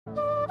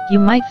You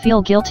might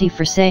feel guilty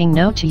for saying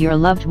no to your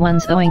loved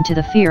ones owing to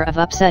the fear of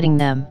upsetting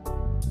them.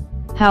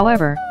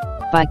 However,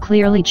 by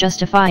clearly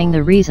justifying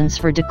the reasons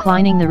for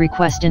declining the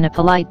request in a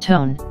polite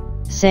tone,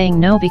 saying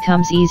no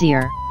becomes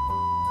easier.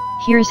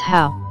 Here's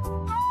how.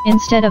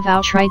 Instead of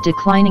outright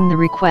declining the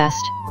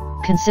request,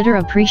 consider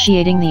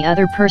appreciating the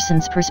other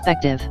person's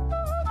perspective.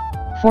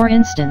 For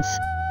instance,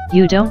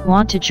 you don't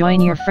want to join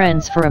your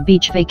friends for a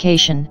beach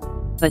vacation,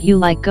 but you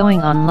like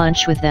going on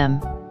lunch with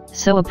them,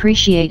 so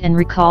appreciate and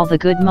recall the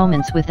good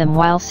moments with them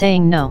while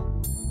saying no.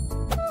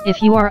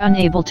 If you are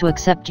unable to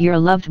accept your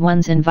loved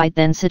one's invite,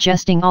 then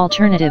suggesting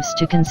alternatives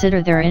to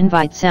consider their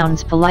invite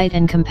sounds polite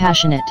and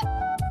compassionate.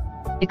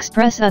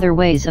 Express other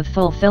ways of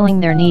fulfilling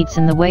their needs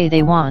in the way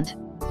they want.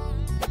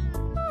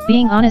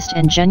 Being honest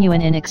and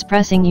genuine in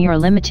expressing your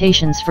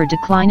limitations for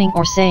declining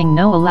or saying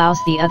no allows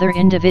the other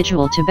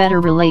individual to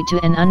better relate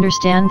to and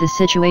understand the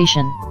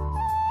situation.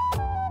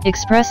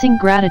 Expressing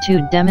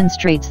gratitude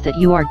demonstrates that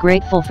you are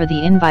grateful for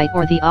the invite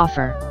or the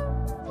offer.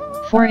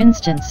 For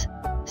instance,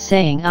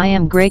 saying "I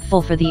am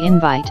grateful for the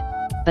invite,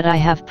 but I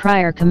have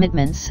prior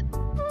commitments."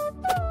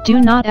 Do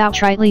not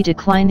outrightly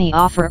decline the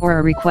offer or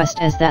a request,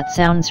 as that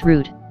sounds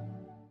rude.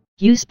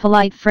 Use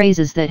polite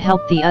phrases that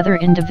help the other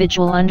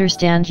individual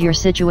understand your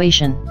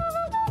situation.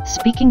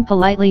 Speaking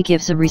politely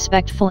gives a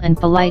respectful and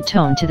polite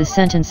tone to the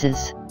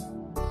sentences.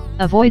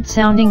 Avoid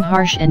sounding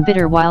harsh and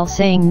bitter while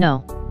saying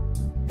no.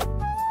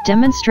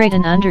 Demonstrate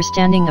an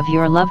understanding of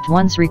your loved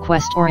one's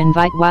request or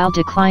invite while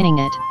declining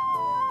it.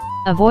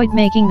 Avoid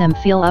making them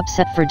feel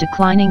upset for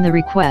declining the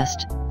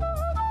request.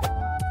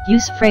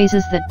 Use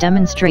phrases that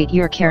demonstrate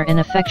your care and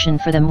affection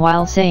for them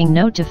while saying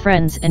no to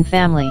friends and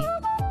family.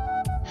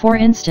 For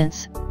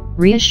instance,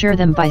 reassure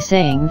them by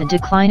saying the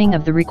declining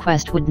of the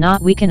request would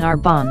not weaken our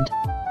bond.